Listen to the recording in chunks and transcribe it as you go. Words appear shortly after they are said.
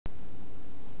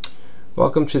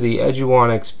Welcome to the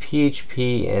Ajax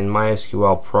PHP and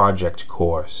MySQL project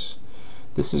course.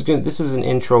 This is an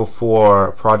intro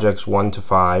for projects 1 to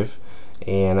 5,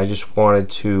 and I just wanted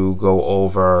to go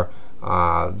over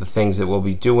the things that we'll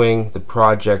be doing, the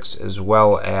projects, as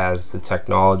well as the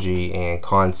technology and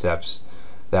concepts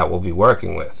that we'll be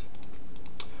working with.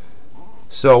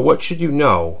 So what should you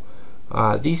know?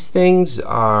 These things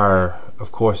are,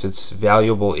 of course, it's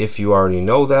valuable if you already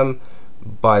know them,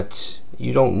 but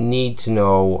you don't need to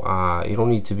know, you don't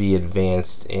need to be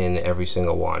advanced in every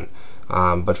single one.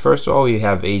 But first of all, you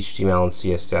have HTML and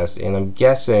CSS, and I'm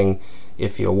guessing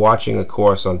if you're watching a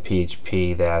course on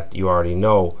PHP that you already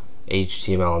know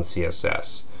HTML and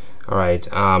CSS. Alright,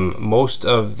 most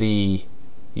of the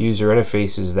user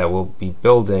interfaces that we'll be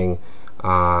building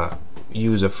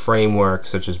use a framework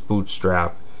such as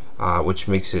Bootstrap, which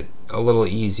makes it a little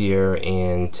easier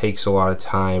and takes a lot of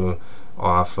time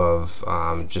off of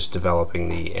just developing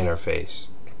the interface.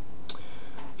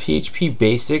 PHP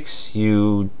basics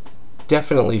you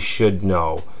definitely should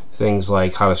know. Things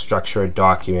like how to structure a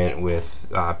document with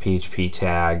PHP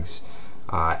tags,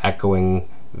 echoing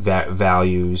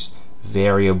values,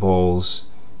 variables,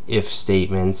 if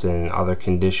statements and other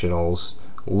conditionals,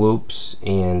 loops,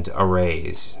 and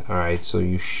arrays. Alright, so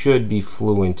you should be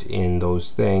fluent in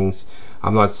those things.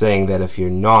 I'm not saying that if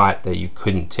you're not, that you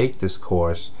couldn't take this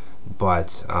course,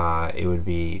 but it would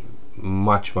be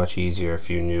much easier if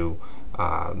you knew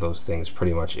those things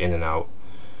pretty much in and out.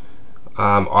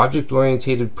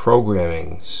 Object-oriented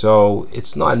programming. So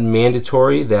it's not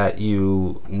mandatory that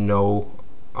you know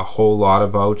a whole lot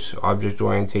about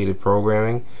object-oriented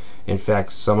programming. In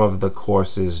fact, some of the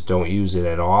courses don't use it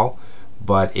at all,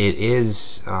 but it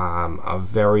is a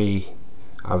very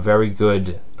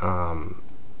good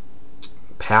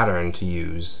pattern to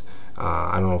use.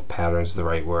 I don't know if pattern is the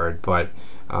right word, but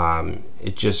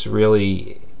it just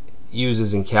really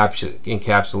uses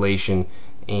encapsulation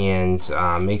and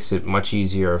makes it much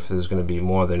easier if there's going to be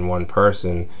more than one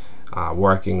person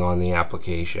working on the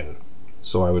application.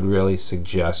 So I would really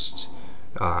suggest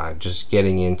just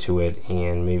getting into it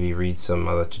and maybe read some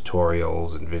other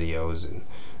tutorials and videos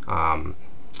and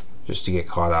just to get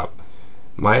caught up.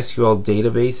 MySQL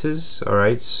databases.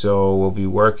 Alright, so we'll be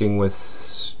working with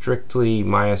strictly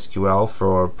MySQL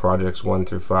for projects 1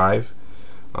 through 5.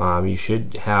 You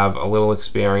should have a little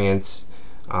experience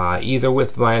either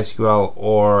with MySQL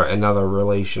or another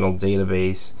relational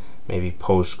database, maybe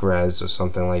Postgres or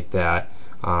something like that,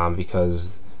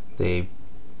 because they're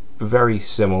very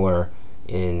similar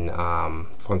in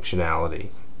functionality.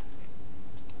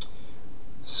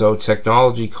 So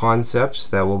technology concepts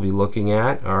that we'll be looking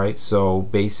at. Alright, so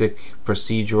basic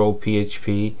procedural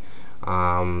PHP.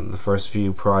 The first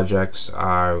few projects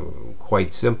are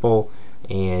quite simple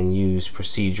and use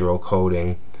procedural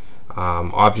coding.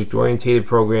 Object-oriented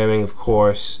programming, of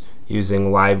course,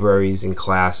 using libraries and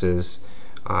classes,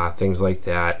 things like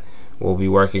that. We'll be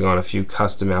working on a few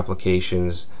custom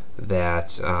applications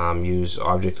that use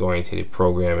object-oriented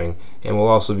programming, and we'll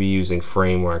also be using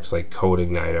frameworks like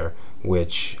CodeIgniter,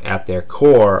 which at their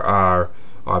core are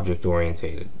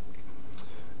object-oriented.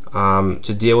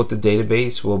 To deal with the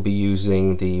database, we'll be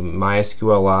using the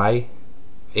MySQL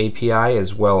API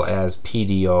as well as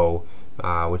PDO,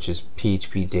 which is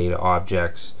PHP Data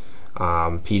Objects.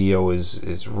 PDO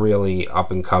is really up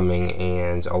and coming,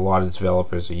 and a lot of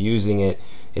developers are using it.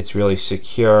 It's really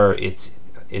secure. It's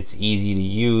easy to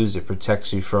use. It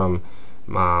protects you from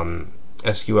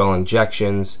SQL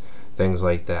injections, things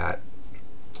like that.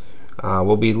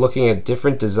 We'll be looking at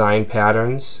different design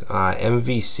patterns.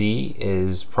 MVC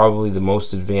is probably the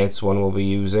most advanced one we'll be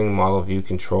using, Model View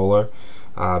Controller.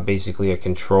 Basically a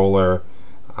controller,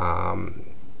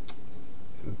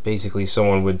 basically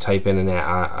someone would type in a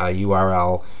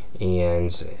URL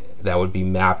and that would be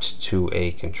mapped to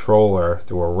a controller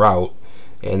through a route,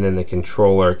 and then the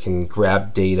controller can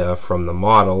grab data from the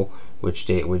model, which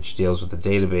deals with the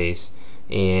database,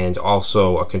 and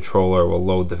also a controller will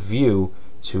load the view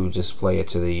to display it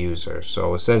to the user.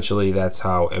 So essentially that's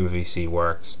how MVC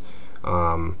works.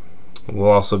 We'll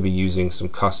also be using some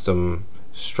custom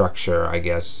structure, I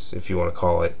guess, if you want to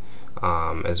call it,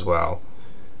 as well.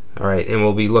 Alright, and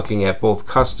we'll be looking at both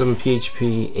custom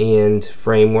PHP and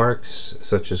frameworks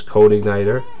such as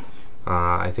CodeIgniter.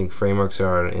 I think frameworks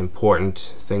are an important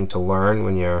thing to learn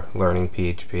when you're learning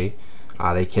PHP.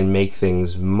 They can make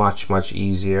things much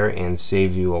easier and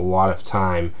save you a lot of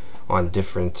time on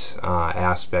different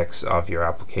aspects of your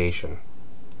application.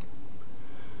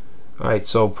 Alright,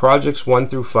 so projects 1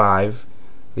 through 5.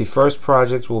 The first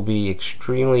project will be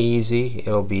extremely easy.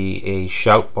 It'll be a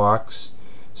shout box.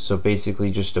 So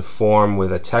basically just a form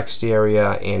with a text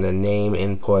area and a name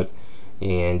input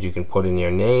and you can put in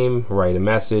your name, write a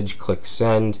message, click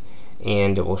send,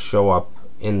 and it will show up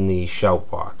in the shout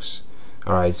box.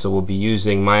 Alright, so we'll be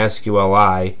using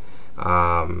MySQL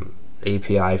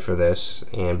API for this,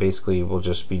 and basically we'll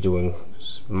just be doing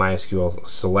MySQL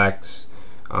selects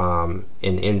and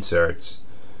inserts.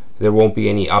 There won't be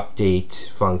any update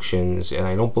functions, and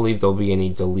I don't believe there'll be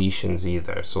any deletions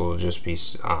either, so it'll just be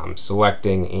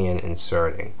selecting and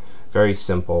inserting. Very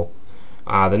simple.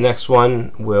 The next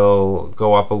one will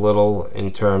go up a little in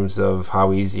terms of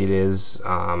how easy it is.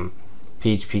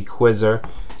 PHP Quizzer.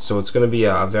 So it's going to be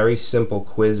a very simple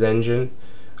quiz engine,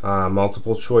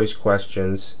 multiple choice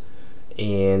questions,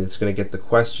 and it's going to get the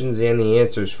questions and the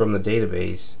answers from the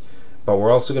database. But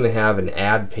we're also going to have an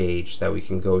add page that we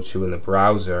can go to in the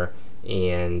browser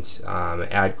and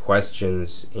add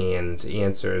questions and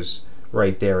answers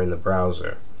right there in the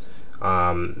browser.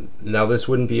 Now this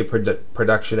wouldn't be a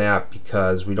production app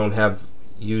because we don't have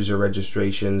user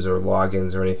registrations or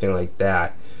logins or anything like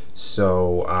that.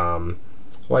 So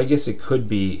well, I guess it could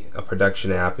be a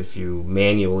production app if you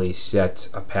manually set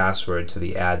a password to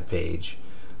the add page,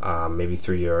 maybe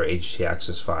through your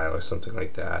htaccess file or something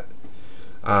like that.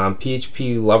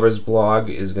 PHP Lovers Blog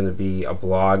is going to be a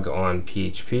blog on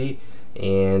PHP,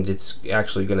 and it's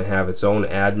actually going to have its own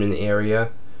admin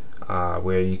area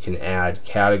where you can add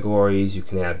categories, you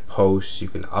can add posts, you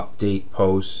can update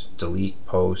posts, delete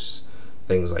posts,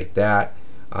 things like that.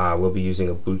 We'll be using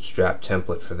a Bootstrap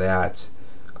template for that.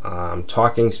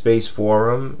 Talking Space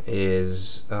Forum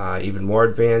is even more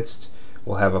advanced.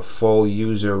 We'll have a full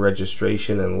user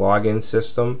registration and login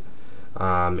system,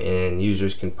 and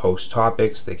users can post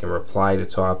topics, they can reply to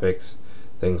topics,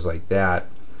 things like that.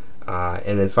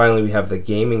 And then finally we have the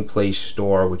Gaming Place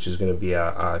Store, which is going to be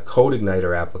a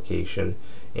CodeIgniter application,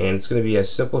 and it's going to be a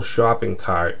simple shopping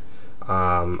cart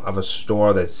of a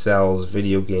store that sells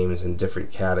video games in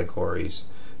different categories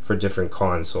for different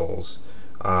consoles.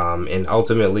 And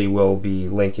ultimately we'll be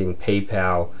linking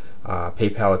PayPal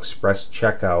Express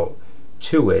checkout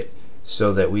to it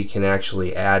so that we can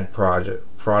actually add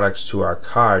products to our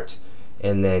cart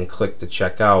and then click to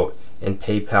checkout, and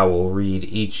PayPal will read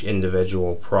each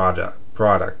individual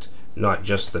product, not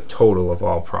just the total of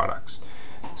all products.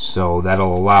 So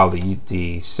that'll allow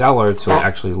the seller to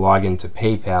actually log into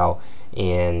PayPal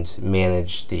and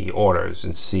manage the orders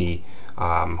and see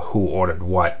who ordered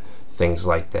what, things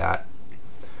like that.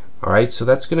 Alright, so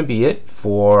that's going to be it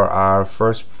for our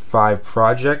first 5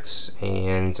 projects,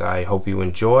 and I hope you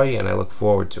enjoy, and I look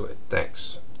forward to it.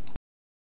 Thanks.